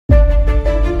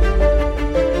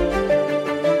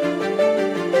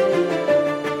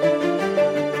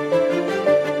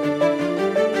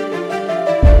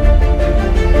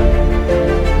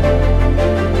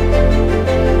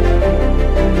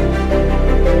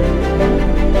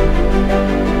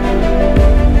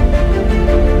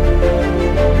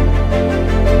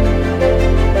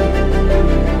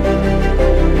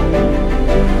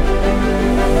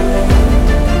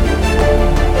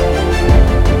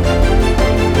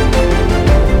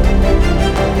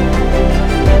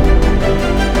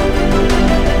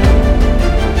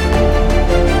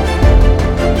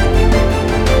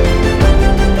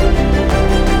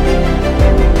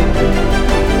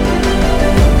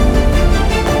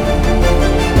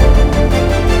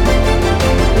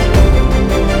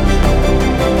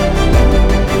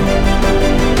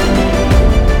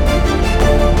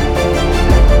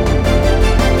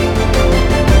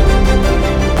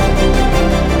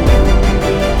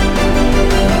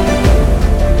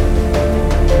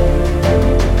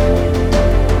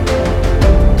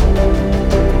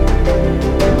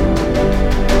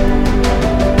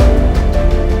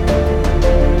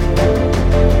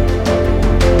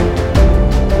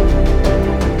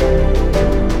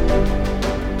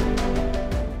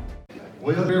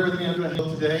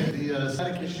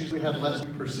had last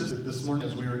week persisted this morning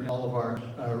as we were in all of our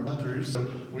run-throughs. So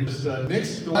we just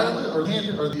mixed the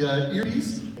the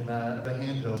earpiece and the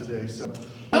handheld today. So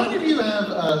how many of you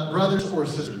have brothers or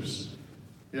sisters?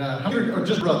 Yeah, how many are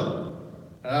just brother?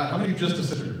 How many of you just a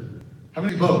sister? How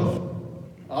many both?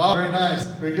 Oh, very nice,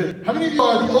 very good. How many of you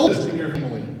are the oldest in your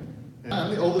family? Yeah,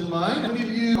 I'm the oldest in mine. How many of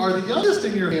you are the youngest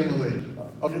in your family?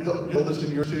 Oh, you're the oldest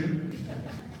in yours too?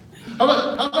 How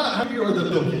many of you are the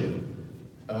middle kid?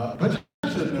 But I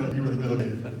should have known you were the middle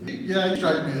kid. Yeah, you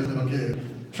strike me as the middle kid.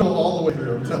 Trouble all the way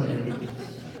through, I'm telling you.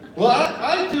 Well,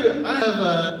 I do. I have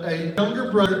a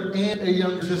younger brother and a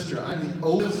younger sister. I'm the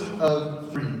oldest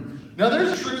of 3. Now,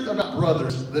 there's a truth about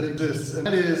brothers that exists, and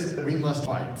that is that we must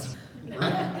fight.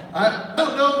 Right? I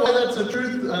don't know why that's a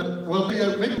truth.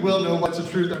 Maybe we'll know what's a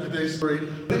truth after today's story,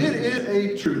 but it is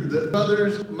a truth that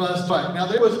brothers must fight. Now,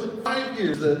 there was 5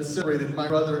 years that separated my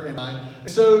brother and I,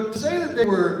 so to say that they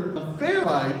were fair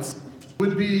fights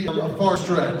would be a far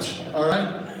stretch, all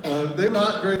right? They were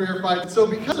not very fair fights, so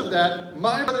because of that,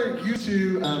 my brother used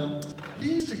to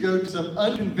go to some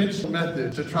unconventional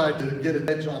methods to try to get an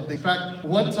edge on things. In fact,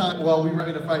 one time while we were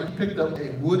having a fight, he picked up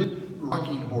a wooden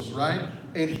rocking horse, right?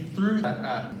 And he threw that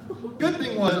at me. Good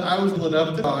thing was I was little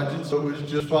enough to dodge it, so it was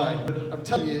just fine. But I'm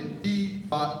telling you, he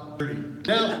fought dirty.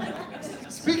 Now,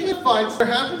 speaking of fights, there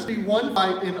happens to be one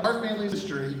fight in our family's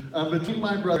history between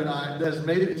my brother and I that has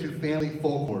made it into family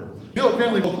folklore. You know what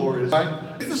family folklore is,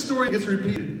 right? It's a story that gets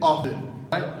repeated often,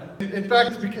 right? In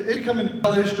fact, it's become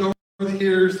embellished over the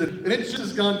years, and it's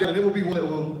just gone down. It will be one that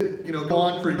will, go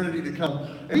on for eternity to come.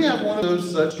 And we have one of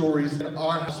those such stories in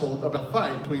our household about a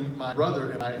fight between my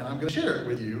brother and I, and I'm going to share it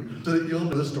with you so that you'll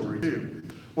know the story too.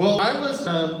 Well, I was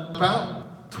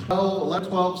about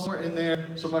 12, somewhere in there.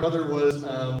 So my brother was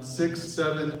 6,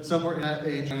 7, somewhere in that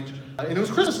age range, and it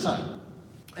was Christmas time.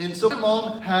 And so my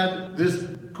mom had this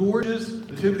gorgeous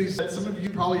nativity set. Some of you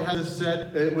probably had this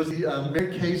set. It was the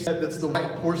Mary Kay set. That's the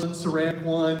white porcelain ceramic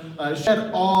one. She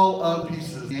had all of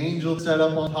pieces. The angel set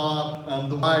up on top,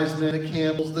 the wise men, the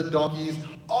camels, the donkeys,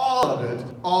 all of it,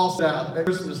 all set out at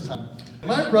Christmas time.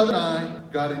 My brother and I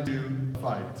got into a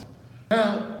fight.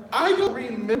 Now, I don't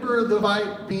remember the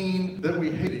fight being that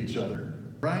we hate each other,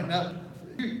 right? Now,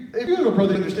 if you have a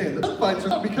brother, you understand that some fights are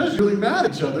not because you're really mad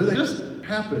at each other. They just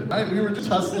happen, right? We were just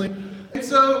hustling. And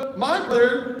so my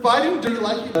brother, fighting dirty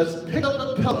like he does, picked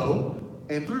up a pillow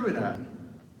and threw it at me.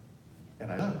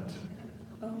 And I ducked.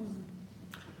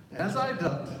 As I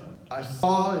ducked, I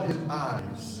saw his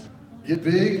eyes get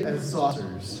big as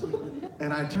saucers.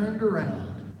 And I turned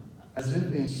around as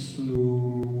if in slow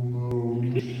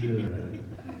motion.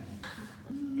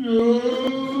 No!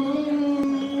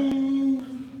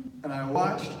 And I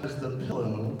watched as the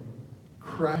pillow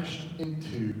crashed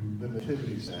into the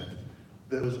nativity set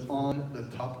that was on the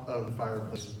top of the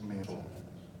fireplace mantle.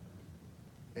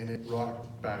 And it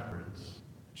rocked backwards.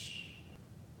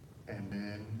 And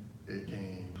then it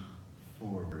came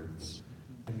forwards.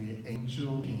 And the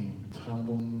angel came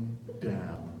tumbling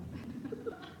down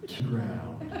to the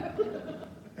ground.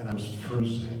 And I was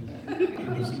frozen.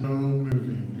 There was no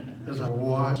moving as I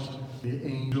watched the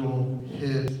angel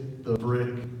hit the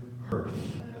brick hearth.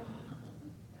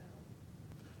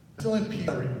 That's the only piece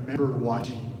I remember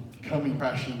watching coming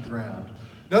crashing to the ground.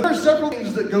 Now, there are several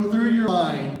things that go through your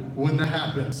mind when that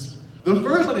happens. The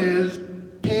first one is,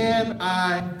 can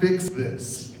I fix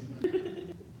this?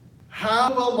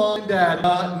 How will mom and dad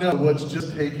not know what's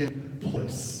just taken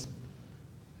place?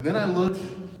 And then I looked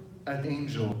at the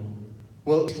angel.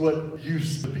 Well, what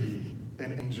used to be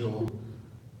an angel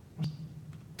was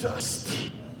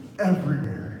dust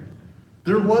everywhere.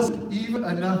 There wasn't even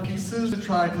enough pieces to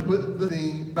try to put the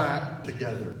thing back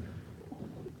together.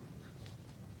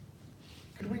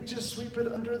 Could we just sweep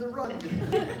it under the rug?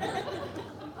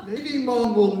 Maybe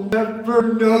mom will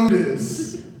never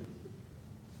notice.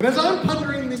 And as I'm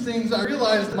pondering these things, I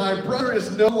realize that my brother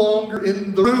is no longer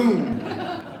in the room.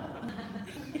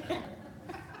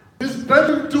 His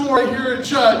bedroom door, I hear it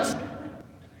shut.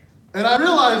 And I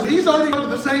realize he's already come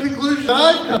to the same conclusion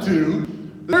I've come to.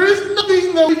 There is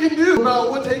nothing that we can do about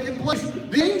what's taking place.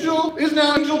 The angel is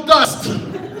now angel dust.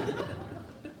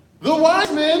 The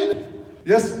wise men,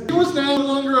 yes, he was now no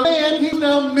longer a man, he's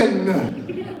now men.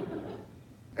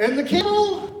 And the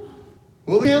camel,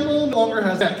 well, the camel no longer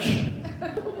has neck.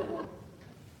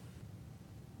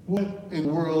 What in the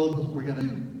world are we going to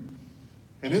do?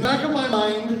 And in the back of my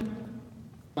mind,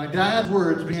 my dad's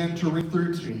words began to ring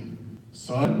through to me.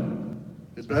 Son,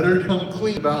 it's better to come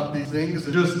clean about these things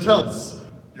and just tell us.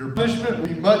 Your punishment will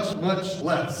be much, much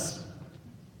less.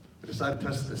 I decided to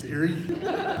test this theory.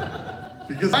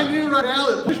 Because I knew right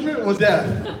now that punishment was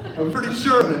death. I'm pretty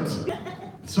sure of it.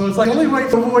 So it's like the only way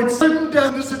to avoid certain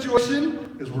death in this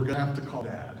situation is we're going to have to call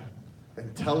Dad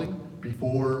and tell him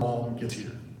before Mom gets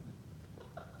here.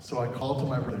 So I called to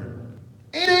my brother,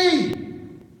 Andy!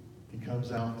 He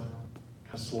comes out,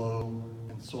 kind of slow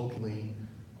and sulkily.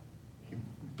 He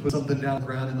puts something down the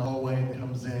ground in the hallway and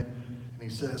comes in, and he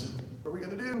says, what are we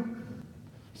going to do?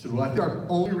 I said, well, I think our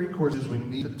only recourse is we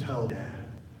need to tell Dad.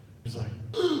 He's like,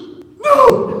 no!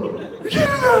 You can't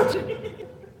do that!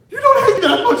 You don't hate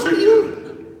that much, are you?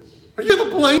 Are you going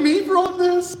to blame me for all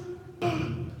this?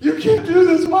 You can't do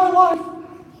this in my life.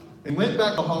 And went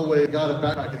back the hallway, got a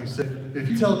backpack, and he said, if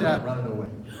you tell Dad, run it away.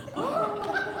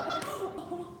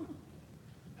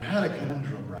 I had a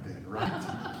conundrum right then, right?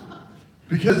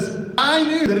 Because I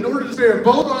knew that in order to spare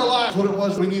both our lives what it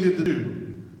was we needed to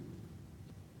do.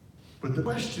 But the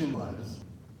question was,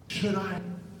 should I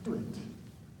do it?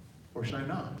 Or should I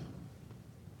not?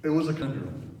 It was a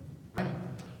conundrum. Right?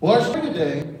 Well, our story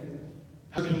today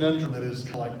has a conundrum that is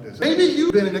kind of like this. Maybe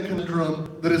you've been in a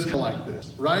conundrum that is kind of like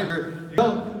this, right? Or,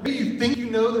 maybe you think you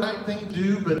know the right thing to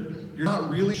do, but you're not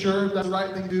really sure if that's the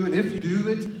right thing to do. And if you do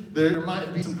it, there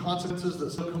might be some consequences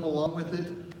that still come along with it.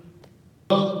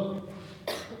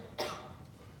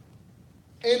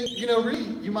 And, really,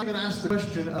 you might get asked the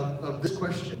question of this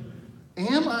question.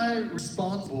 Am I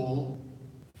responsible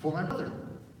for my brother?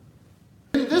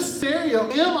 In this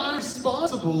scenario, am I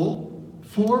responsible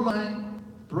for my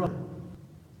brother?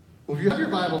 Well, if you have your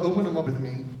Bible, open them up with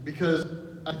me, because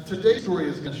today's story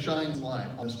is going to shine light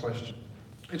on this question.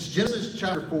 It's Genesis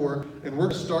chapter 4, and we're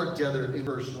going to start together in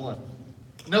verse 1.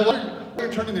 Now, while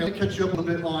you're turning there, let me catch you up a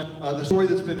little bit on the story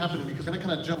that's been happening, because I'm going to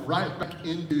kind of jump right back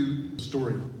into the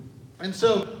story. And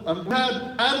so, we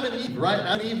had Adam and Eve, right?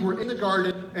 Adam and Eve were in the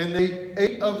garden, and they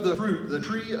ate of the fruit, the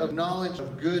tree of knowledge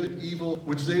of good and evil,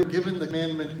 which they were given the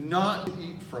commandment not to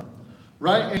eat from,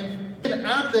 right? And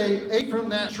after they ate from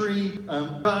that tree,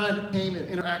 God came and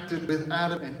interacted with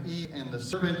Adam and Eve and the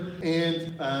serpent,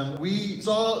 and we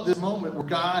saw this moment where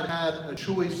God had a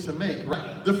choice to make,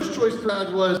 right? The first choice for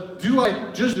God was, do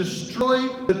I just destroy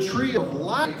the tree of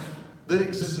life that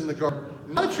exists in the garden?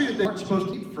 Not a tree that they weren't supposed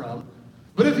to eat from,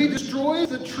 but if he destroys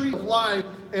the tree of life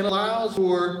and allows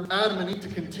for Adam and Eve to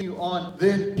continue on,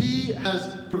 then he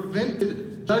has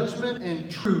prevented judgment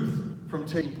and truth from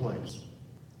taking place.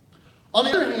 On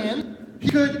the other hand, he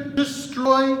could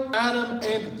destroy Adam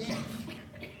and Eve.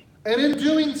 And in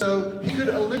doing so, he could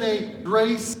eliminate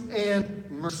grace and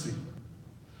mercy.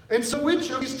 And so which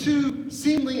of these two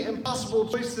seemingly impossible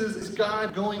choices is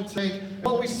God going to make?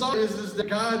 What we saw is that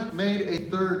God made a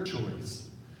third choice.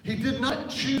 He did not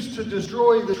choose to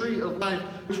destroy the tree of life,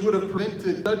 which would have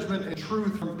prevented judgment and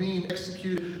truth from being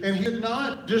executed. And he did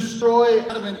not destroy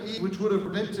Adam and Eve, which would have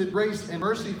prevented grace and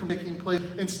mercy from taking place.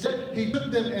 Instead, he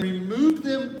took them and removed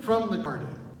them from the garden.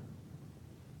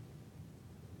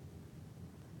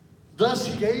 Thus,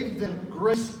 he gave them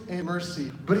grace and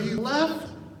mercy. But he left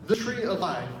the tree of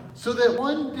life so that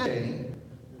one day,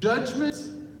 judgment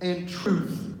and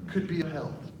truth could be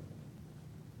upheld.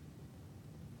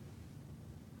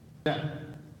 Now,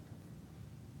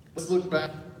 let's look back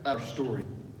at our story,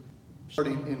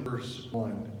 starting in verse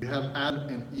 1. We have Adam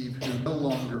and Eve who no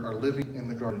longer are living in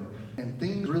the garden. And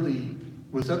things really,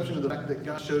 with the exception of the fact that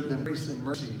God showed them grace and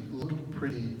mercy, look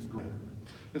pretty good.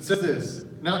 It says this,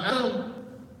 now Adam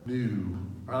knew,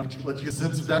 I'll let you get a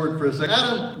sense of that word for a second.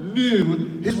 Adam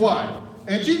knew his wife,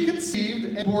 and she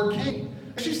conceived and bore Cain.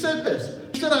 And she said this,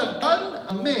 she said, I've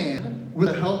gotten a man with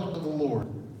the help of the Lord.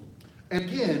 And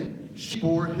again, she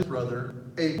bore his brother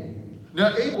Abel.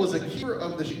 Now Abel was a keeper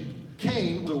of the sheep.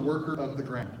 Cain was a worker of the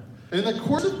ground. And in the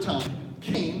course of time,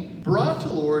 Cain brought to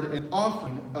the Lord an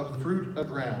offering of the fruit of the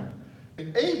ground.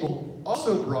 And Abel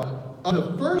also brought of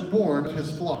the firstborn of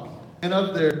his flock, and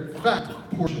of their fat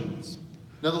portions.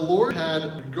 Now the Lord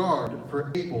had regard for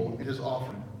Abel and his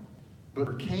offering, but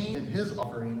for Cain and his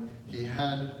offering he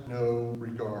had no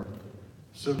regard.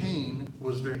 So Cain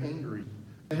was very angry,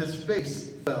 and his face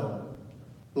fell.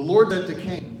 The Lord said to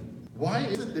Cain, why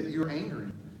is it that you are angry?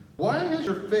 Why has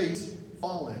your face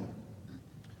fallen?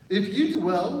 If you do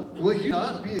well, will you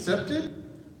not be accepted?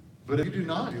 But if you do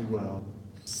not do well,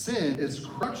 sin is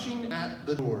crouching at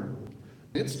the door.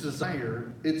 Its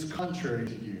desire, it's contrary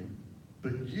to you,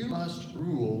 but you must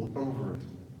rule over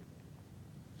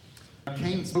it.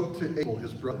 Cain spoke to Abel,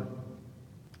 his brother,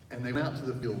 and they went out to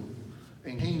the field.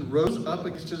 And Cain rose up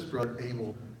against his brother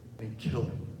Abel, and he killed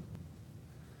him.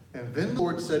 And then the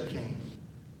Lord said to Cain,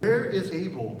 where is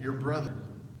Abel, your brother?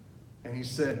 And he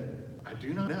said, I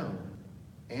do not know.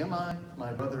 Am I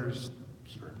my brother's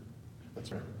keeper?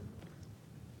 That's right.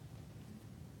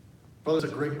 Well, that's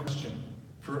a great question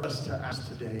for us to ask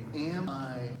today. Am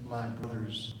I my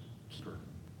brother's keeper?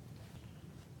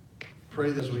 Pray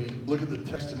that as we look at the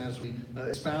text and as we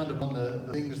expound upon the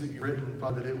things that you've written,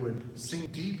 Father, that it would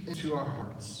sink deep into our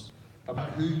hearts about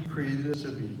who you created us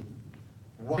to be,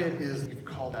 why it is that you've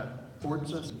called that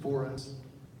towards us and for us,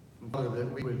 and Father,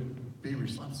 that we would be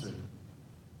responsive.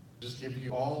 Just give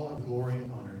you all the glory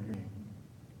and honor in your name.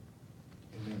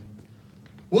 Amen.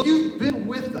 Well, you've been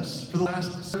with us for the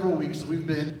last several weeks. We've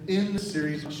been in the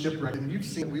series of Shipwreck, and you've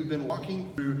seen we've been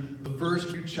walking through the first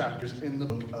few chapters in the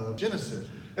book of Genesis.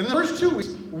 In the first 2 weeks,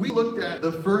 we looked at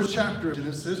the first chapter of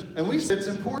Genesis, and we said it's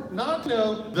important not to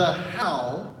know the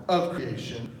how of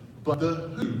creation, but the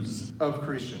who's of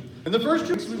creation. In the first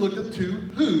 2 weeks, we looked at two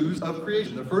who's of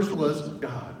creation. The first was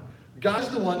God. God's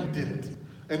the one who did it.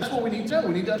 And that's what we need to know.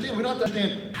 We need to understand. We don't have to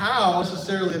understand how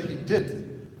necessarily that he did it.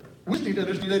 We just need to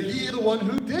understand that he is the one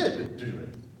who did do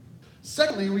it.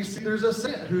 Secondly, we see there's a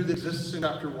second who that exists in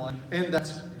chapter 1, and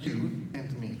that's you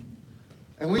and me.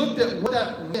 And we looked at what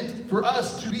that meant for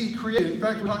us to be created. In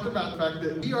fact, we talked about the fact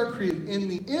that we are created in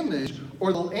the image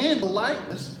and the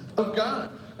likeness of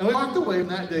God. And we walked away from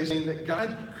that day saying that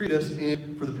God created us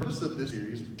in, for the purpose of this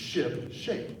series, ship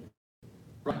shape.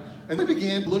 Right? And we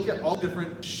began to look at all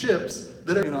different ships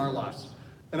that are in our lives.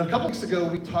 And a couple weeks ago,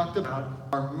 we talked about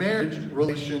our marriage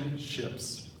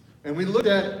relationships. And we looked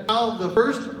at how the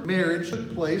first marriage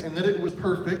took place and that it was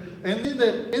perfect. And then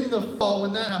that in the fall,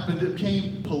 when that happened, it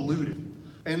became polluted.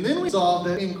 And then we saw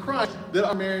that in Christ, that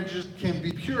our marriages can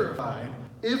be purified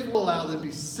if we allow them to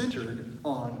be centered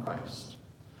on Christ.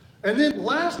 And then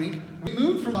last week, we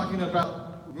moved from talking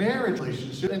about marriage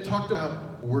relationship and talked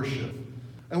about worship.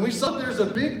 And we saw there's a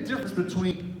big difference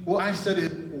between what I said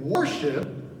is worship,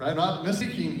 right? Not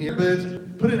mistaking here, but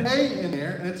it's put an A in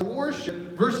there, and it's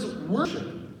worship versus worship.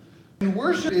 And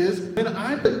worship is when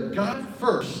I put God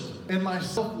first and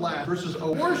myself last, versus a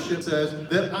worship says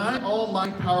that I'm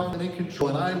almighty, powerful, and in control,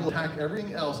 and I will attack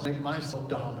everything else and make myself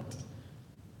dominant.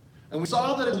 And we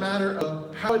saw that it's a matter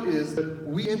of how it is that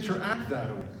we interact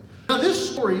that way. Now,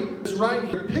 this story is right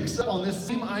here picks up on this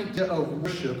same idea of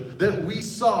worship that we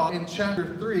saw in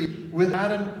chapter 3 with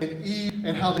Adam and Eve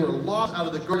and how they were lost out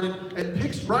of the garden. It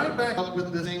picks right back up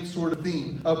with the same sort of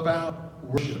theme about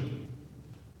worship.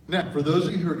 Now, for those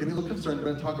of you who are getting a little concerned, we're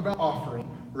going to talk about offering,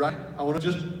 right? I want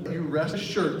to just let you rest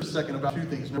assured for a second about two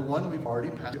things. Number one, we've already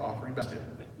passed the offering basket.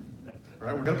 All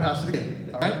right, we're going to pass it again.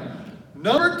 All right?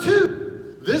 Number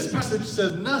two, this passage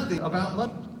says nothing about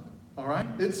money. All right?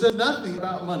 It said nothing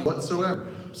about money whatsoever.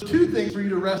 So two things for you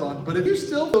to rest on. But if you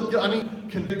still feel,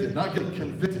 convicted, not getting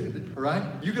convicted, all right?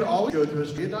 You can always go to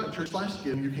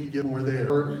Church/Give. You can give more there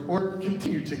or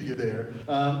continue to give there.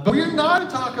 But we're not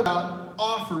going to talk about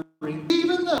offering,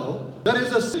 even though that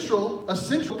is a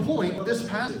central point of this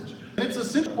passage. And it's a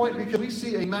central point because we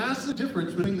see a massive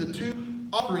difference between the two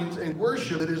offerings and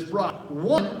worship that is brought.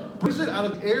 One brings it out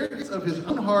of the arrogance of his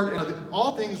own heart and of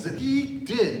all things that he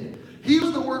did. He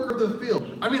was the worker of the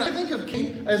field. I mean, I think of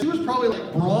Cain as he was probably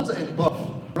like bronze and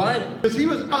buff, right? Because he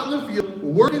was out in the field,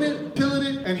 working it,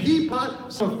 tilling it, and he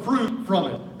got some fruit from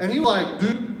it. And he was like,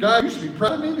 dude, God, you should be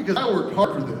proud of me because I worked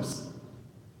hard for this.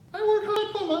 I work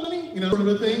hard for money, sort of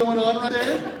a thing going on right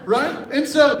there, right? And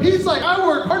so he's like, I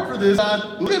work hard for this,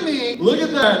 God. Look at me, look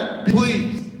at that,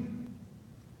 please.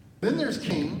 Then there's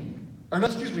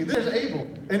there's Abel.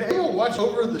 And Abel watched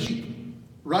over the sheep,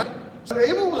 right? So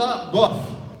Abel was not buff,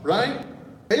 right?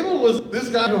 Abel was this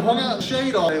guy who hung out in the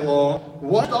shade all day long,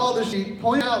 watched all the sheep,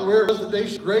 pointed out where it was that they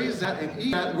should graze at and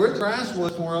eat at, where the grass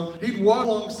was for them. He'd walk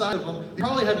alongside of them. He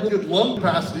probably had really good lung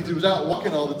capacity because he was out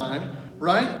walking all the time,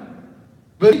 right?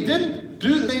 But he didn't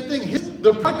do the same thing.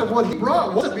 The product of what he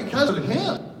brought wasn't because of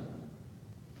him.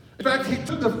 In fact, he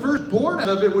took the firstborn out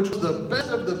of it, which was the best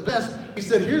of the best. He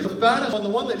said, here's the fattest one, the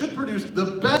one that should produce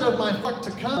the best of my flock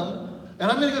to come.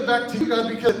 And I'm going to give it back to you, God,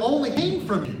 because it only came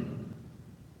from you.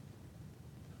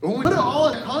 When we put it all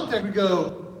in context, we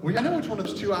go, well, I know which one of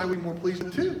those two I would be more pleased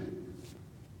with too.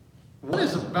 One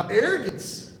is about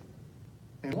arrogance,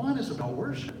 and one is about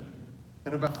worship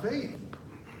and about faith.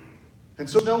 And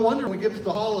so no wonder when we get to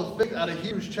the hall of faith out of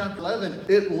Hebrews chapter 11,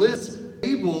 it lists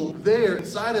Abel there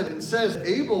inside of it and says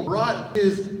Abel brought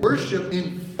his worship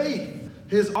in faith.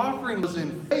 His offering was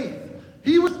in faith.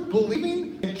 He was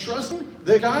believing and trusting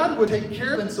that God would take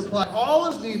care of and supply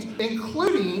all his needs,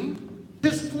 including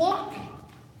his flock,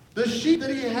 the sheep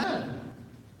that he had.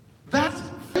 That's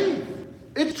faith.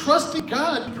 It's trusting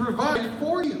God to provide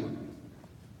for you.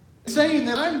 It's saying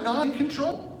that I'm not in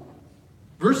control.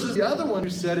 Versus the other one who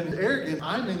said in arrogance,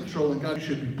 I'm in control and God, you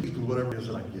should be pleased with whatever it is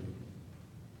that I give.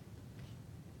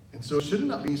 And so it should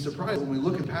not be surprised when we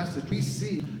look at the passage, we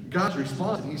see God's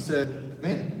response. And he said,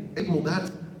 man, Abel,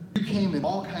 you came in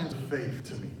all kinds of faith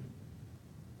to me.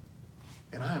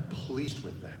 And I am pleased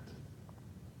with that.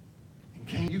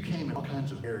 You came in all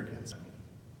kinds of arrogance.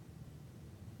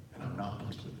 And I'm not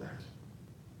pleased with that.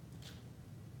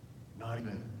 Not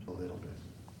even a little bit.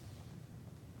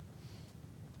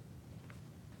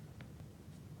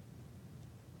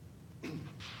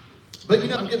 But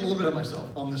I'm getting a little bit of myself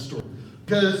on this story.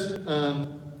 Because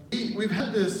we've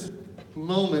had this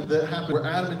moment that happened where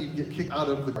Adam and Eve get kicked out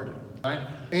of the garden. Right?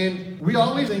 And we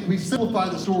always think we simplify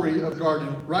the story of the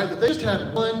garden, right? That they just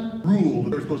had one rule that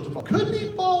they're supposed to follow. Couldn't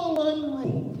he follow one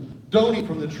rule? Don't eat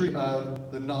from the tree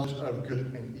of the knowledge of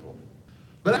good and evil.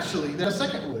 But actually, there's a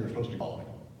second rule they were supposed to be following.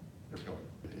 Let's go.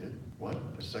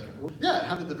 What? The second rule? Yeah, it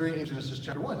happened at the very end of Genesis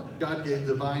chapter 1. God gave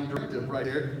divine directive right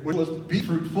there, which was be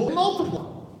fruitful and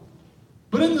multiply.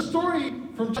 But in the story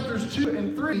from chapters 2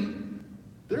 and 3,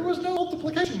 there was no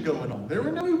multiplication going on. There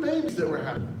were no new babies that were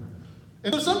happening.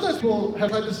 And so sometimes people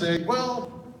have tried to say,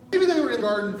 well, maybe they were in the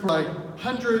garden for like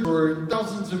hundreds or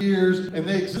thousands of years, and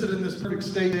they existed in this perfect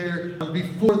state there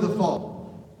before the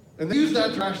fall. And they use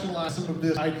that to rationalize some of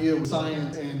this idea with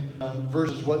science and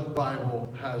versus what the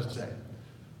Bible has to say.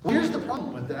 Well, here's the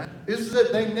problem with that, is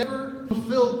that they never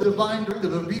fulfilled the divine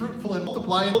directive of be fruitful and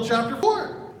multiply until chapter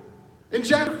 4. In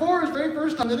chapter 4 is the very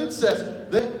first time that it says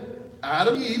that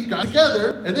Adam and Eve got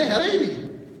together and they had a baby.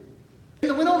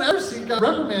 And we don't ever see God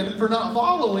reprimanded for not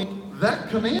following that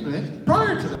commandment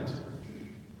prior to that.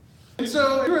 And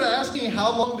so if you were to ask me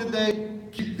how long did they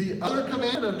keep the other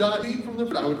commandment of not eating from the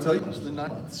fruit, I would tell you less than 9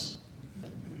 months.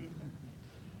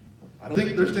 I don't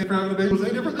think their stand for having a baby was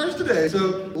any different than ours today.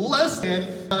 So less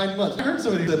than 9 months. I heard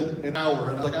somebody said an hour,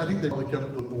 and I was like, I think they probably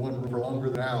kept the one for longer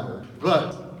than an hour.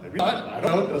 But maybe not. I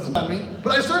don't know. It doesn't matter to me.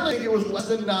 But I certainly think it was less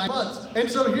than 9 months. And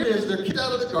so here it is. They're kicked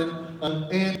out of the garden,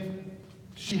 and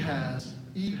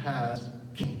Eve has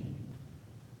Cain.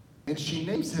 And she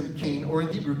names him Cain, or in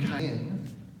Hebrew, Cain,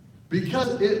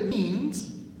 because it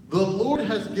means the Lord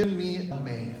has given me a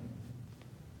man.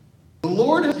 The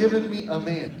Lord has given me a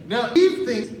man. Now, Eve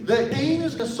thinks that Cain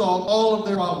is going to solve all of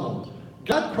their problems.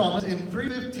 God promised in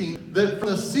 3:15 that from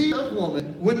the seed of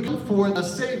woman would come forth a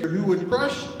Savior who would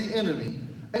crush the enemy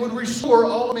and would restore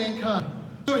all of mankind.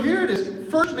 So here it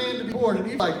is, first man to be born, and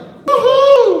Eve's like,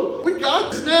 woohoo! We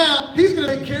got this now. He's going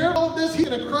to take care of all of this. He's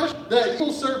going to crush that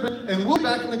evil serpent, and we'll be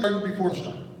back in the garden before it's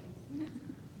time.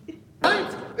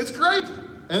 Right? It's great.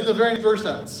 And the very first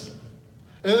sentence.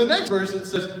 And the next verse it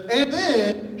says, and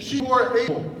then she bore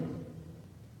Abel.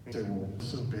 You say, well, what's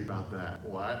so big about that?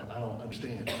 Well, I don't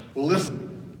understand. Well,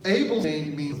 listen. Abel's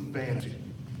name means vanity.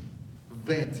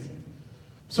 Vanity.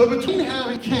 So between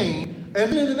having Cain,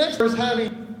 and then in the next verse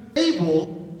having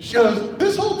Abel, she goes,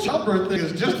 this whole childbirth thing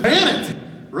is just vanity.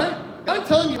 Right? I'm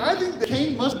telling you, I think that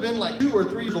Cain must have been like 2 or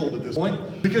 3 years old at this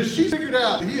point, because she figured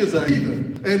out that he is a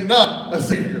heathen and not a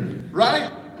savior.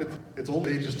 Right? It's old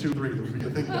ages 2, 3. We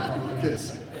can think about from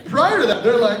kids. Prior to that,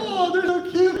 they're like, oh, they're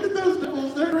so cute. Look at those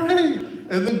nipples. They're great.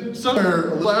 And then somewhere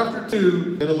a little after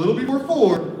 2 and a little before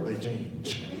 4, they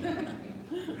change.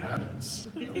 It happens.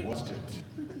 I watched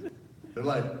it. They're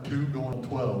like 2 going on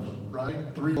 12,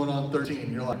 right? 3 going on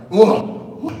 13. You're like,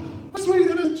 whoa, what's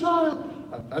sweeter than a child?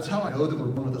 That's how I know that we're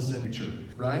born with a sin nature,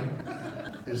 right?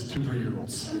 Is 2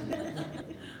 3-year-olds.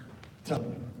 Tell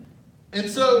me. And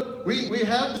so we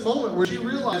have this moment where she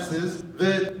realizes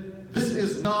that this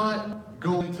is not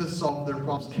going to solve their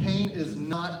problems. Cain is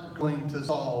not going to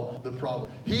solve the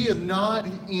problem. He is not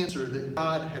the answer that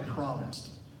God had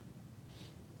promised.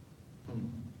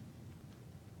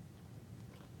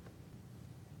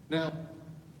 Now,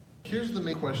 here's the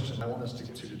main question I want us to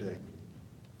get to today.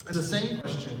 It's the same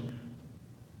question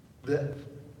that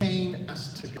Cain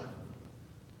asked to God.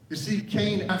 You see,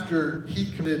 Cain, after he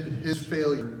committed his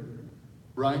failure,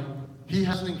 right? He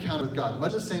has an encounter with God,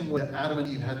 much the same way that Adam and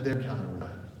Eve had their encounter with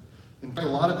God. In fact, a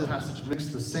lot of this passage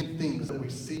mixes the same things that we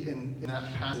see in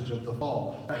that passage of the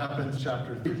fall that happens in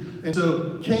chapter 3. And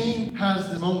so Cain has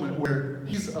this moment where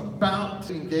he's about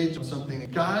to engage in something,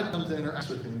 and God comes to interact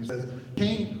with him. He says,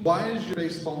 Cain, why is your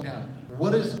face falling down?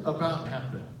 What is about to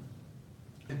happen?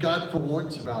 And God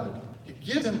forewarns about it. He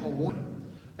gives him a warning.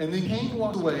 And then Cain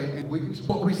walks away, and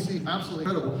what we see absolutely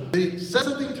incredible. They said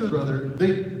something to his brother.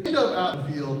 They end up out in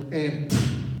the field, and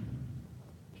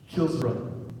he kills his brother.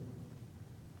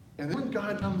 And then when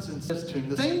God comes and says to him,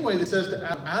 the same way that says to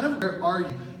Adam, Adam, where are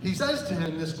you? He says to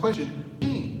him this question,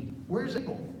 Cain, where's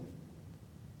Abel?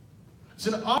 It's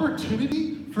an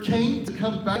opportunity for Cain to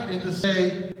come back and to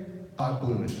say, I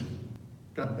blew it.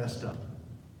 God messed up.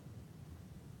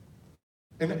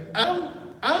 And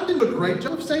Adam did a great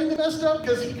job of saying they messed up,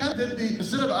 because he kind of did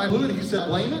instead of I blew it, he said,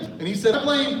 blame it. And he said, I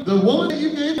blame the woman that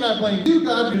you gave, and I blame you,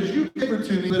 God, because you gave her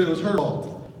to me, but it was her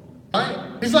fault. Right?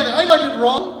 He's like, I did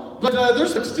wrong, but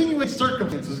there's extenuating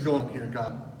circumstances going on here,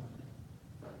 God.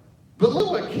 But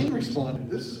look what Cain responded.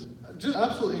 This is just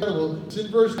absolutely incredible. It's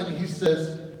in verse 9. He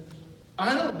says,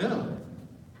 I don't know.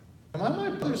 Am I my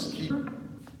brother's keeper?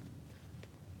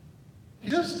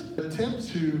 He just attempts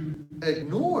to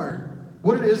ignore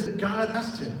what it is that God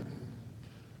asked him.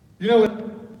 You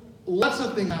know, lots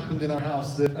of things happened in our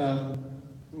house that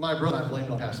my brother and I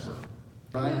blamed on Casper,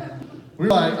 right? We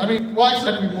were like, well, actually,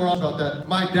 I have to be more honest about that.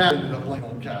 My dad ended up blaming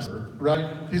on Casper,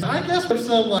 right? He's like, I guess there's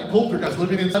some poltergeist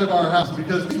living inside of our house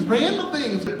because these random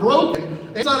things get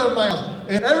broken inside of my house.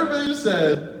 And everybody just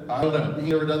said, I don't know.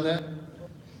 You ever done that?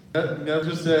 Never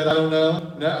just said, I don't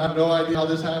know. I have no idea how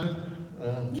this happened.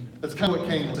 That's kind of what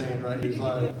Cain was saying, right? He's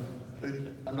like,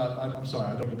 I'm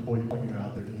sorry, I don't mean to point you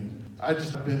out there, Cain.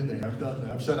 I've been there, I've done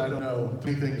that. I've said I don't know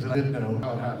many things and I didn't know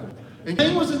how it happened. And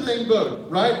Cain was in the same boat,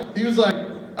 right? He was like,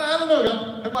 I don't know,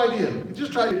 God, I have no idea. He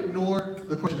just tried to ignore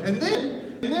the question. And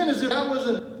then as if that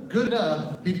wasn't good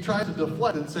enough, he tried to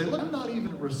deflect and say, look, I'm not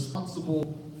even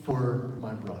responsible for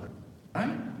my brother,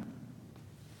 right?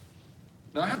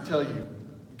 Now I have to tell you,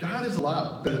 God is a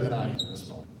lot better than I am in this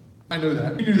moment. I know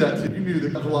that. You knew that too. You knew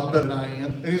that God's a lot better than I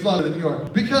am, and he's a lot better than you are.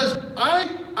 Because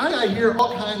I hear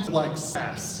all kinds of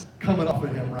sass coming off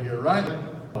of him right here, right?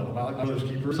 Am I like my brother's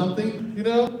keeper or something? You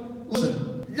know?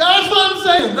 Listen, yeah, that's what I'm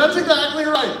saying. That's exactly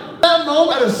right. That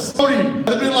moment at a podium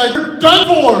has been like, you're done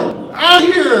for. Out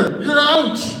here. You're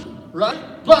out.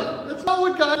 Right? But that's not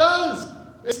what God does.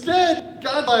 Instead,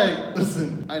 God's like,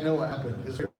 listen, I know what happened.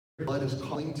 His blood is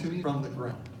calling to me from the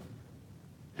ground.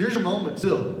 Here's your moment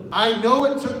still. I know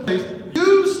it took place.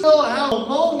 You still have a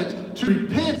moment to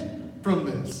repent from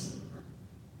this.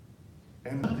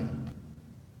 And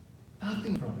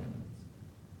nothing from it.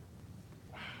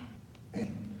 Wow.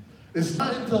 Man. It's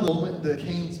not until the moment that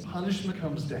Cain's punishment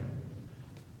comes down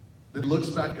that he looks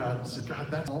back at God and says,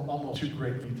 God, that's almost too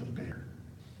great for me to bear.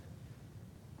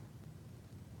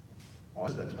 I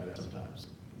said that to my dad sometimes.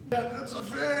 Dad, that's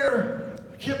unfair.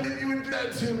 I can't believe you would do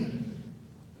that to me.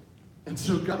 And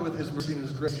so God, with his mercy and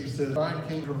his grace, he says, all right,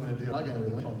 Cain, I'm not going to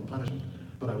relent on the punishment,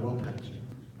 but I will protect you,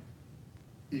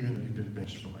 even though you've been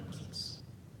banished from my presence.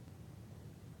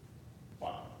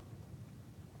 Wow.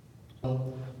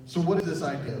 Well, so what is this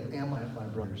idea of, am I my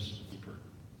brother's keeper?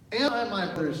 Am I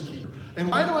my brother's keeper? And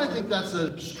why do I think that's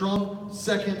a strong,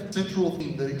 second, central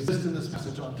theme that exists in this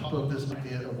passage on top of this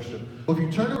idea of worship? Well, if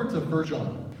you turn over to 1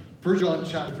 John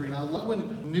chapter 3. Now, I love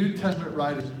when New Testament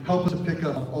writers help us to pick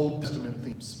up Old Testament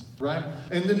themes, right?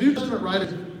 And the New Testament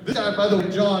writers, this guy, by the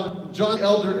way, John the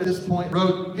Elder at this point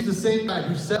wrote, he's the same guy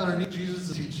who sat underneath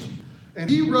Jesus' teaching. And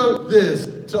he wrote this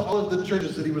to all of the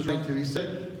churches that he was writing to. He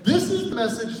said, this is the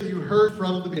message that you heard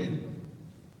from the beginning.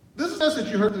 This is the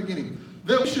message you heard from the beginning,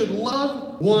 that we should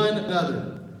love one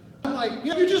another. I'm like,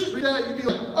 you just read that, you'd be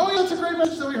like, oh yeah, that's a great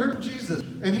message that we heard from Jesus.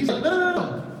 And he's like,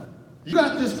 no. You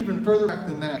got this even further back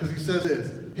than that, because he says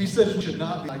this. He says we should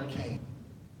not be like Cain.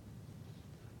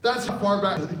 That's how far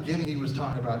back at the beginning he was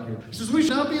talking about here. He says we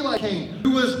should not be like Cain, who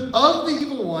was of the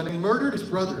evil one and murdered his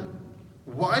brother.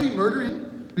 Why did he murder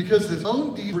him? Because his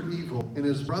own deeds were evil and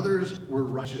his brothers were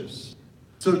righteous.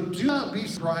 So do not be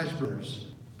surprised, brothers,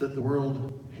 that the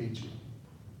world hates you.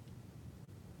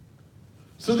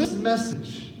 So this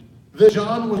message that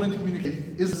John was going to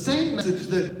communicate is the same message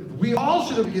that we all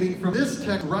should have been getting from this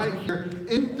text right here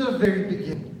in the very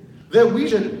beginning. That we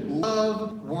should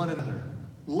love one another.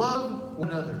 Love one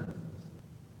another.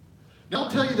 Now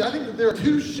I'll tell you that I think that there are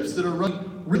two ships that are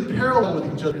running really parallel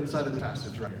with each other inside of the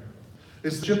passage right here.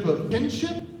 It's the ship of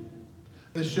kinship and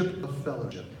the ship of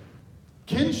fellowship.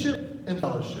 Kinship and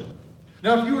fellowship.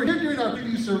 Now if you were here during our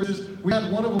previous services, we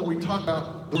had one of them where we talked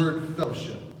about the word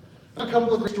fellowship. A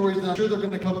couple of great stories, and I'm sure they're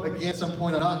going to come up again at some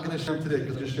point. I'm not going to share them today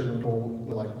because I just shared them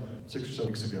like 6 or so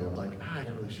weeks ago. I'm like, I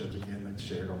can't really share them again. I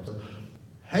shared them. So,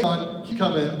 hang on, keep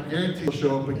coming. I guarantee it'll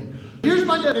show up again. Here's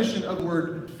my definition of the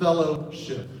word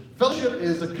fellowship. Fellowship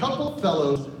is a couple of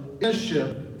fellows in a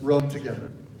ship rowing together.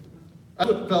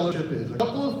 That's what fellowship is. A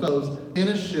couple of fellows in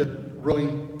a ship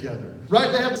rowing together.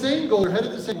 Right? They have the same goal. They're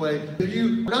headed the same way. If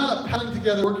you are not paddling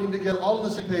together, working together, all on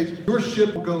the same page, your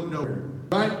ship will go nowhere.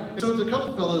 Right? And so it's a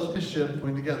couple of fellows in a ship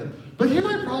going together. But here's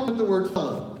my problem with the word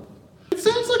fellow. It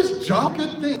sounds like it's a jolly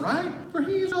good thing, right? For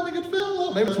he's only good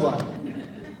fellow. Maybe that's why.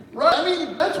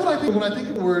 Right? That's what I think when I think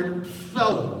of the word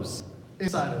fellows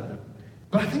inside of it.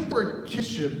 But I think the word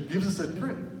kinship gives us a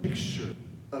different picture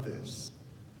of this.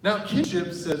 Now,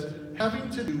 kinship says having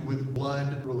to do with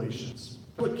blood relations.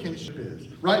 That's what kinship is,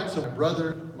 right? So my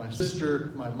brother, my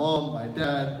sister, my mom, my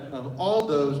dad, all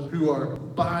those who are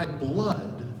by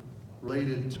blood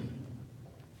related to me.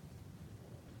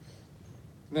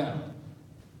 Now,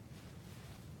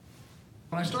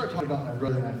 when I start talking about my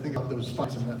brother and I think about those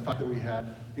fights and that fight that we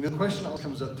had, the question always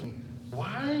comes up to me,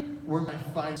 why were my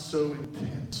fights so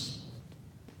intense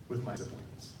with my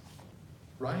siblings?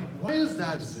 Right? Why does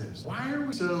that exist? Why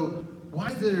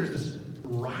is there this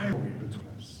rivalry between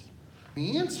us?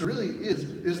 The answer really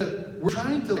is that we're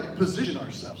trying to position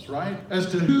ourselves, right?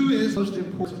 As to who is most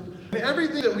important. And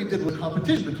everything that we did was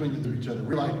competition between the two each other.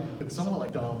 We're like, it's somewhat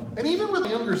like dominant. And even with my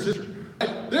younger sister,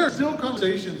 right, there are still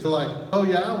conversations that are like, oh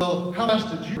yeah, well, how fast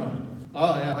did you run?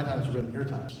 Oh yeah, my times are better than your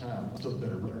times. I'm still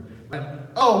better runner. Right?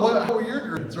 Oh, how were your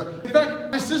grades? Right? In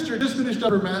fact, my sister just finished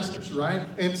up her master's, right?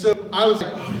 And so I was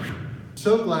like,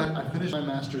 so glad I finished my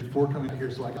master's before coming out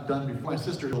here, so I got done before my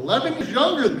sister, 11 years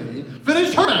younger than me,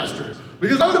 finished her master's.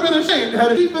 Because I would have been ashamed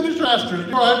had she finished her master's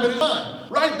before I finished mine.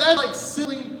 Right? That's like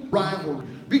sibling rivalry.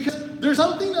 Because there's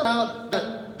something about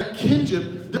that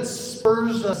kinship that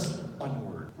spurs us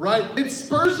onward. Right? It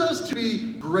spurs us to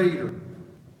be greater.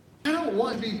 I don't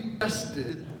want to be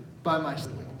bested by my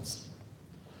siblings.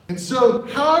 And so,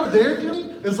 however they're doing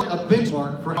is like a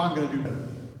benchmark for how I'm going to do better.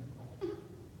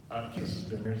 Casey's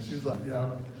been here. She's like,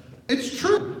 yeah. It's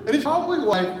true. And it's probably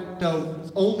why,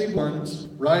 only ones,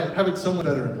 right, have it somewhat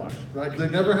better in life, right? Because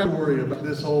they never have to worry about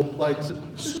this whole,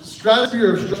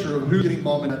 stratosphere of structure of who's getting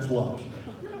mom and dad's love.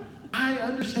 I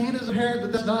understand as a parent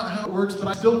that that's not how it works, but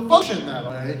I still function that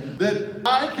way, that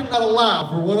I cannot allow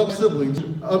for one of my siblings to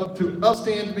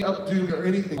upstand me, updo me, or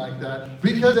anything like that,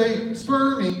 because they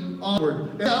spur me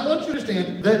onward. And I want you to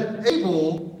understand that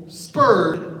Abel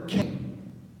spurred Cain.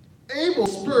 Abel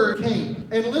spurred Cain.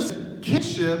 And listen,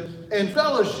 kinship and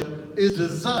fellowship is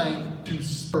designed to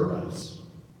spur us.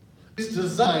 It's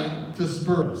designed to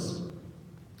spur us.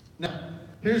 Now,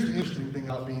 here's the interesting thing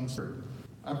about being spurred.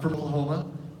 I'm from Oklahoma.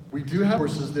 We do have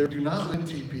horses there. Do not live in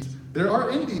teepees. There are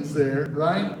Indians there,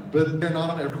 right? But they're not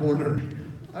on every corner.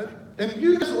 And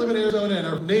you guys that live in Arizona and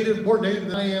are more native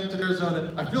than I am to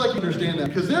Arizona, I feel like you understand that.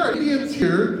 Because there are Indians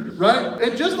here, right?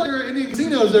 And just like there are Indian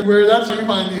casinos everywhere, that's how you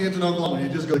find Indians in Oklahoma. You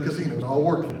just go to casinos, all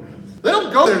work there. They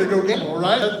don't go there to go gamble,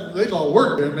 right? They all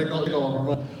work there and make all their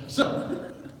money.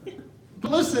 So,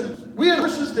 but listen, we had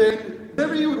horses there.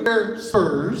 Whenever you would wear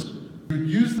spurs, you would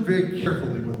use them very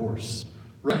carefully with a horse,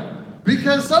 right?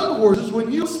 Because some horses,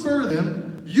 when you spur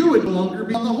them, you would no longer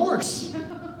be on the horse.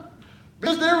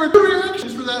 Because there were two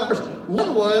reactions for that horse.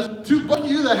 One was to buck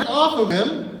you the heck off of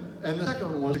him, and the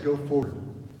second one was to go forward.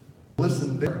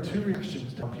 Listen, there are two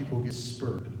reactions to how people get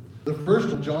spurred. The first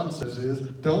one, John says, is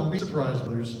don't be surprised,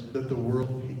 brothers, that the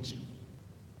world hates you.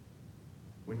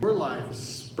 When your life is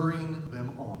spurring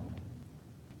them on,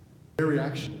 their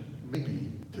reaction may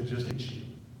be to just hate you,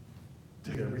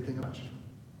 to hate everything about you.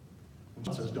 And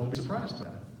John says, don't be surprised by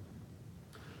that.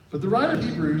 But the writer of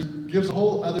Hebrews gives a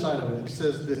whole other side of it. He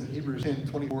says this in Hebrews 10,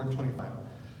 24 and 25.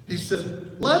 He says,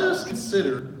 let us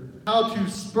consider how to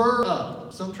spur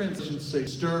up. Some translations say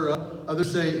stir up.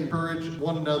 Others say encourage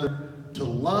one another to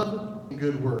love and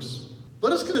good works.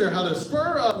 Let us consider how to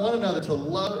spur up one another to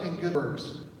love and good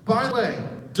works. By the way,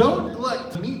 don't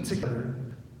neglect to meet together,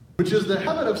 which is the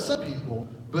habit of some people,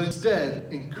 but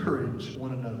instead encourage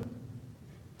one another.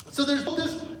 So there's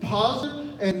this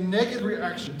positive and negative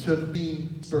reaction to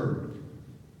being spurred.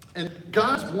 And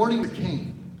God's warning to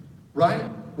Cain, right,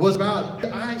 was about,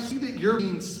 I see that you're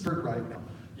being spurred right now.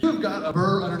 You've got a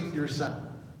burr underneath your saddle.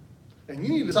 And you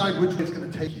need to decide which way it's going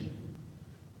to take you.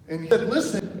 And he said,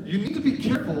 listen, you need to be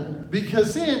careful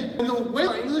because sin, and the way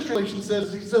our English translation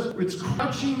says, he says, it's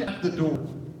crouching at the door.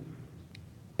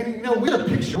 And we had a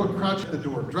picture of what crouching at the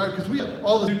door, right? Because we have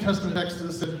all the New Testament texts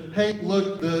that said, hey,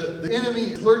 look, the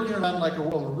enemy is lurking around like a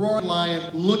roaring lion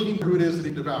looking for who it is that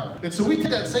he devoured. And so we take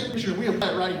that same picture and we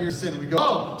apply it right here to sin. We go,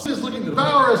 oh, sin is looking to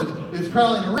devour us, it's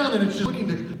prowling around, and it's just looking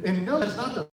to, and no, that's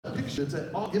not the picture, it's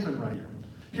all given right here.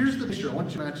 Here's the picture, I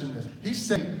want you to imagine this. He's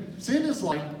saying, sin is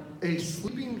like a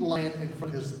sleeping lion in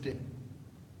front of his den.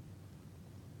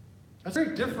 That's a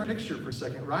very different picture for a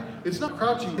second, right? It's not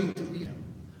crouching waiting to eat him,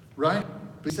 right?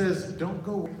 But he says, don't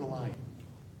go away the lion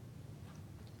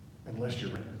unless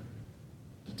you're ready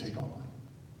to take on the lion.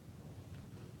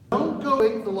 Don't go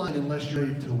wake the lion unless you're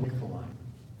ready to wake the lion.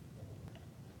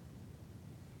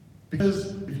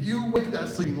 Because if you wake that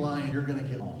sleeping lion, you're going to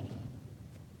get mauled.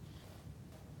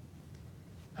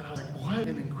 And I was like, what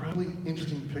an incredibly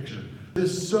interesting picture. It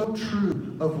is so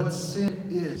true of what sin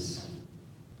is.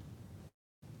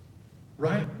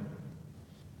 Right?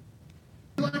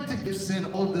 We like to give sin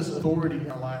all of this authority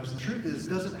in our lives. The truth is, it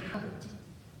doesn't have it.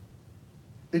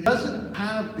 It doesn't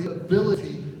have the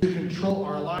ability to control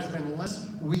our lives unless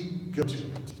we go to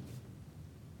it.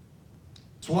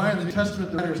 That's why in the New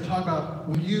Testament, the writers talk about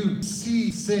when you see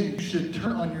sin, you should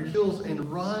turn on your heels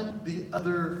and run the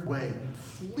other way.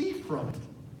 Flee from it.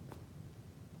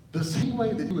 The same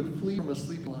way that you would flee from a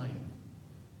sleeping lion.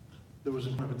 that was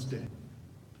in front of its day.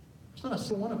 There's not a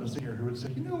single one of us in here who would say,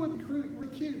 you know what would be really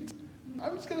cute?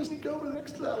 I'm just going to sneak over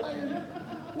next to that lion.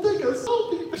 We'll take a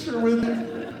selfie picture with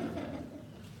it.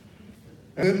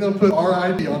 And then they'll put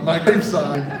RIP on my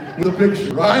graveside with a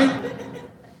picture, right?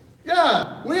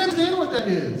 Yeah, we understand what that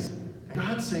is. And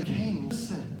God's saying, Cain,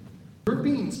 listen, you're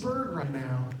being spurred right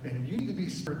now, and you need to be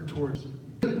spurred towards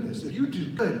goodness. If you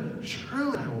do good,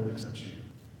 surely I will accept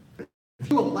you. If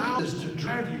you allow this to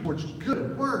drive you towards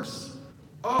good works,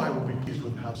 I will be pleased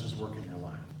with how this is working in your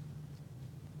life.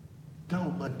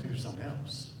 Don't let it do something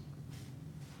else.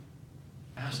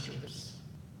 Master this.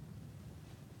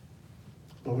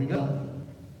 But we know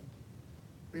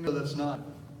that's not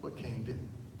what Cain did.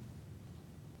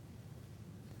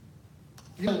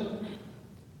 You know,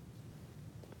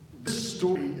 this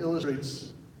story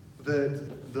illustrates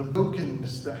that the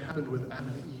brokenness that happened with Adam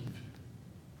and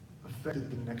Eve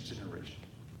affected the next generation.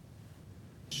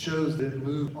 It shows that it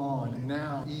moved on, and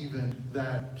now even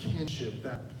that kinship,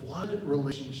 that blood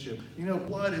relationship. You know,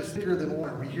 blood is thicker than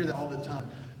water. We hear that all the time.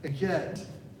 And yet,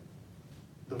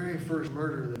 the very first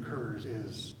murder that occurs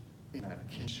is in that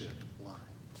kinship line.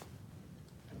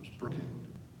 It was broken,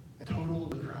 and total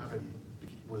depravity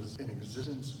was in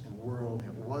existence in the world.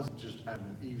 It wasn't just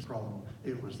Adam and Eve's problem.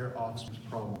 It was their offspring's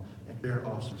problem, and their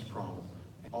offspring's problem,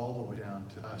 and all the way down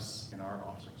to us and our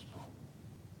offspring's problem.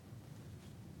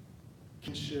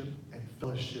 Kinship and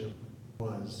fellowship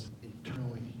was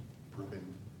eternally broken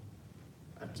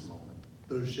at this moment.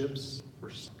 Those ships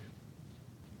were sunk.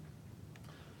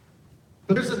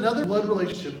 But there's another blood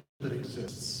relationship that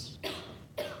exists.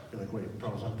 You're like, wait,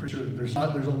 Charles, I'm pretty sure there's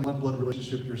only one blood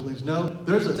relationship. Your siblings. No,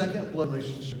 there's a second blood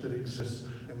relationship that exists,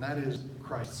 and that is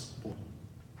Christ's blood.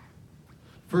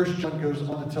 First John goes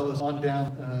on to tell us on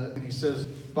down, and he says,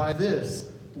 by this,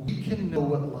 we can know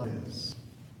what love is.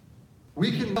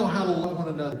 We can know how to love one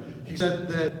another. He said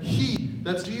that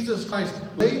that's Jesus Christ,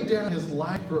 laid down his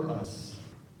life for us.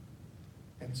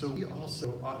 And so we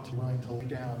also ought to be willing to lay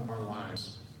down our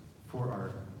lives for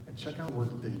our, and check out the word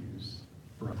that they use,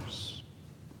 brothers.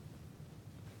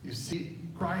 You see,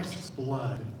 Christ's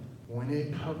blood, when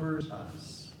it covers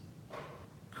us,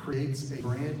 creates a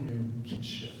brand new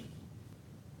kinship,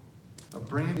 a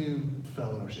brand new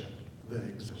fellowship that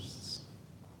exists.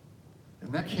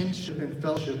 And that kinship and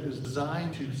fellowship is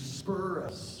designed to spur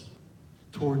us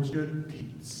towards good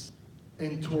deeds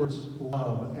and towards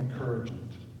love and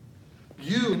encouragement.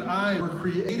 You and I were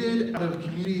created out of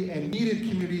community and needed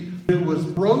community that was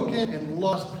broken and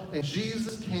lost, and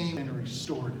Jesus came and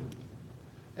restored it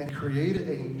and created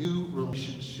a new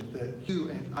relationship that you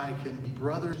and I can be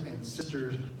brothers and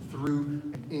sisters through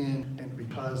and in and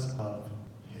because of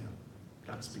him.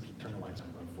 God speaking, turn the lights on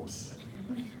for a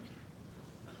second.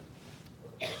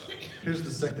 Here's the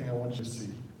second thing I want you to see.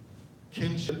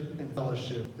 Kinship and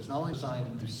fellowship is not only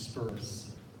designed to spur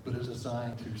us, but it's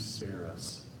designed to spare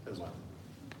us as well.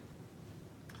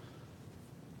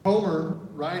 Homer,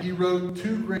 right, he wrote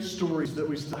two great stories that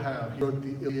we still have. He wrote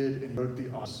the Iliad and he wrote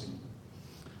the Odyssey.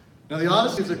 Now, the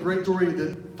Odyssey is a great story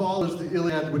that follows the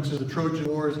Iliad, which is the Trojan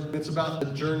Wars, and it's about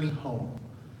the journey home.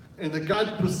 And the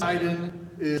god Poseidon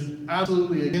is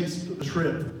absolutely against the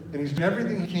trip, and he's doing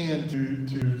everything he can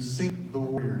to sink the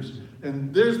warriors.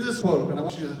 And there's this quote, and I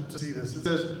want you to see this. It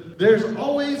says, "There's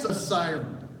always a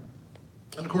siren."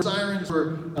 And of course, sirens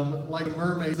were like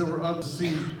mermaids that were up to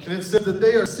sea. And it said that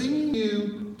they are singing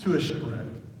you to a shipwreck.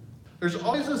 There's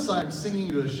always a siren singing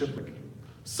you to a shipwreck.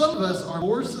 Some of us are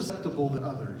more susceptible than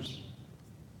others,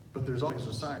 but there's always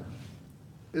a siren.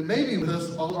 It may be with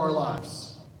us all our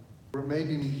lives, or it may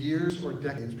be years or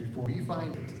decades before we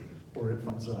find it, or it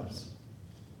finds us.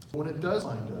 When it does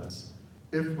find us,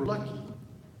 if we're lucky,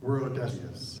 we're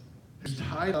Odysseus, who's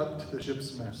tied up to the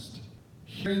ship's mast,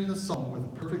 hearing the song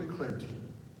with perfect clarity,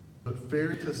 but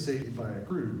ferried to safety by a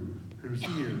crew whose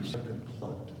ears have been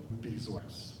plugged with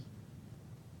beeswax.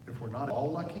 If we're not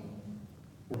all lucky,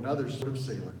 we're another sort of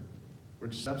sailor,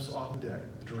 which steps off the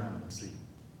deck to drown at sea.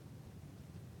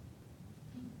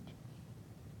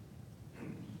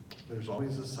 There's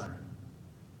always a siren,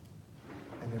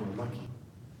 and if we're lucky,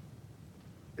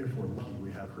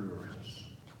 we have crew around us.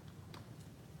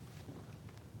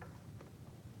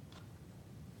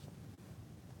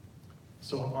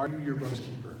 So are you your brother's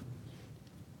keeper?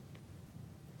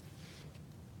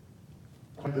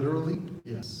 Quite literally,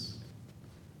 yes.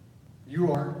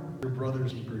 You are your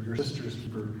brother's keeper, your sister's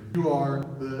keeper. You are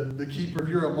the keeper. If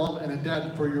you're a mom and a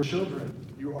dad for your children,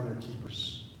 you are their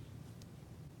keepers.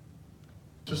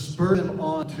 To spur them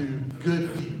on to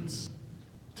good deeds,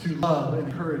 to love and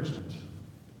encouragement,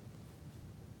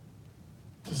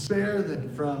 to spare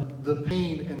them from the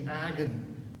pain and agony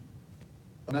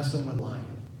of messing with life,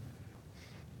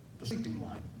 the sleeping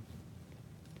lion.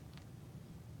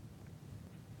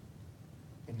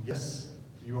 And yes,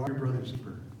 you are your brother's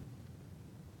keeper.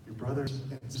 Your brothers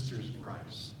and sisters in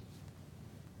Christ.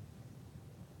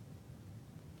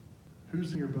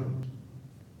 Who's in your boat?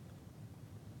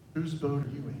 Whose boat are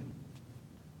you in?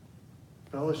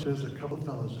 Fellowship is a couple of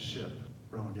fellows of ship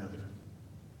rowing together.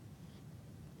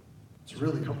 It's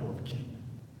really a couple of king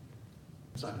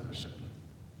inside of the ship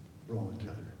rolling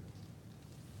together.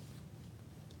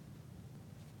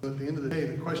 But at the end of the day,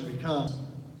 the question becomes,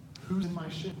 who's in my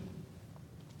ship?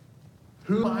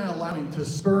 Who am I allowing to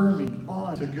spur me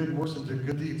on to good works and to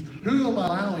good deeds? Who am I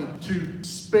allowing to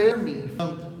spare me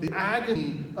from the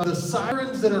agony of the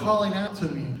sirens that are calling out to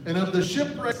me and of the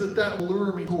shipwrecks that will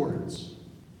lure me towards?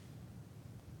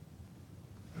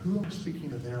 Who am I speaking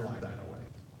to their life that way?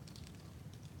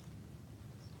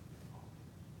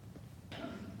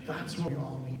 That's what we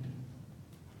all need.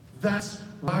 That's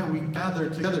why we gather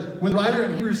together. When the writer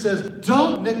in Hebrews says,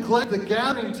 don't neglect the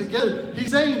gathering together,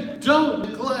 he's saying, don't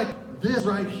neglect this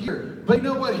right here. But you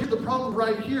know what? Here's the problem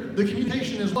right here. The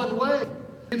communication is one way.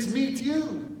 It's me to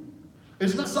you.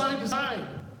 It's not side to side.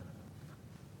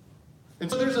 And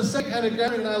so there's a second kind of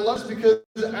gathering, and I love this because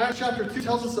Acts chapter 2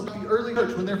 tells us about the early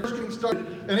church when they're first getting started.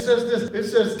 And it says this, it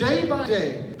says, day by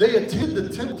day, they attended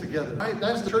the temple together. Right?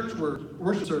 That's the church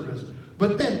worship service.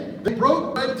 But then they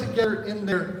broke bread together in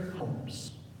their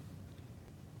homes.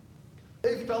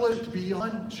 They fellowshiped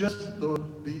beyond just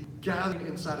the gathering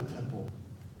inside the temple.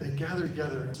 They gathered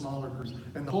together in smaller groups.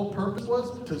 And the whole purpose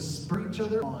was to spur each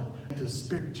other on and to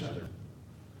spare each other.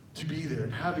 To be there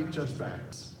and have each other's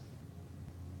backs.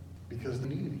 Because they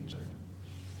needed each other.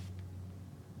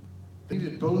 They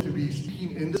needed both to be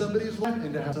speaking into somebody's life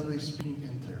and to have somebody speaking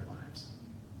into their lives.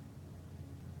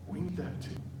 We need that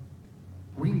too.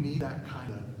 We need that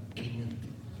kind of community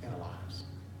in our lives.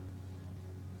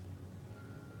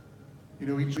 You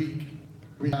know, each week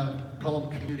we call them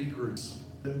community groups.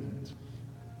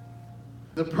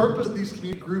 The purpose of these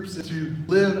community groups is to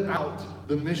live out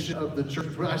the mission of the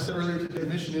church. What I said earlier today, the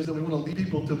mission is that we want to lead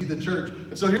people to lead the church.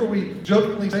 And so here's what we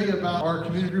jokingly say about our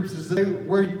community groups is that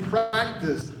where you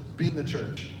practice being the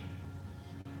church.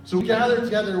 So we gather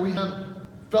together, we have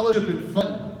fellowship and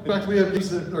fun. In fact, we have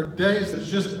days that's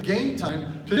just game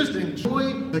time to just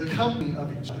enjoy the company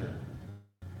of each other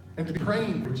and to be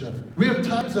praying for each other. We have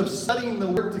times of studying the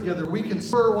Word together. We can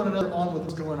spur one another on with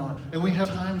what's going on. And we have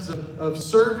times of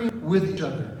serving with each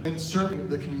other and serving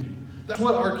the community. That's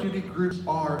what our community groups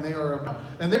are and they are about.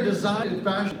 And they're designed and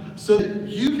fashioned so that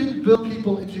you can build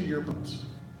people into your boats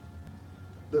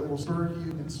that will spur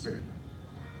you and spare you.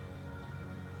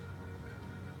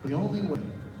 The only way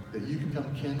that you can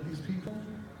become kin to these people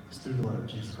is through the blood of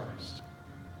Jesus Christ.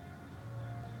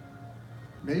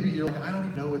 Maybe you're like, I don't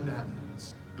even know what that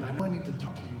means. But I know I need to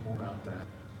talk to you more about that.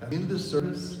 At the end of this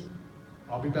service,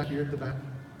 I'll be back here at the back,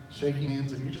 shaking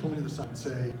hands, and you just pull me to the side and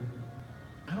say,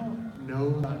 I don't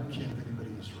know that I can with anybody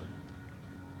in this room.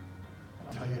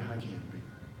 I'll tell you how you can be.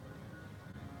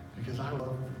 Because I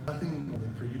love nothing more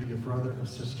than for you to be a brother and a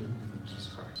sister in Jesus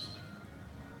Christ.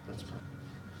 Let's pray.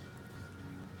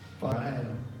 Father,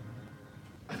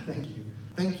 I thank you.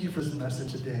 Thank you for this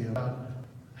message today about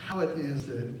how it is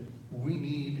that we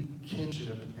need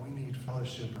kinship, we need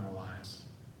fellowship in our lives.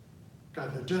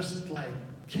 God, that just like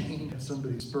Cain had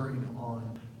somebody spurring him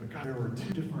on, but God, there were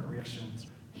two different reactions.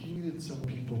 He needed some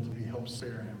people to be help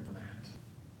spare him from that,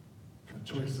 from the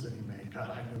choices that he made. God,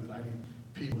 I know that I need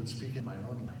people that speak in my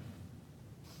own life.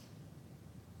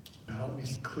 God, help me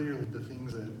see clearly the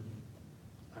things that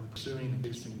I'm pursuing and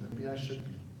chasing that maybe I should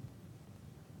be.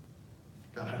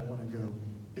 God, I don't want to go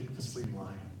pick the sleeping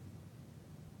lion.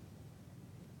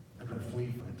 I'd rather flee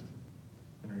from it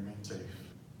and remain safe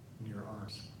in your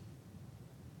arms.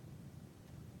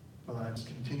 Father, I just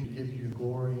continue to give you the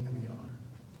glory and the honor.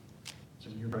 It's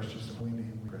in your precious and holy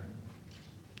name.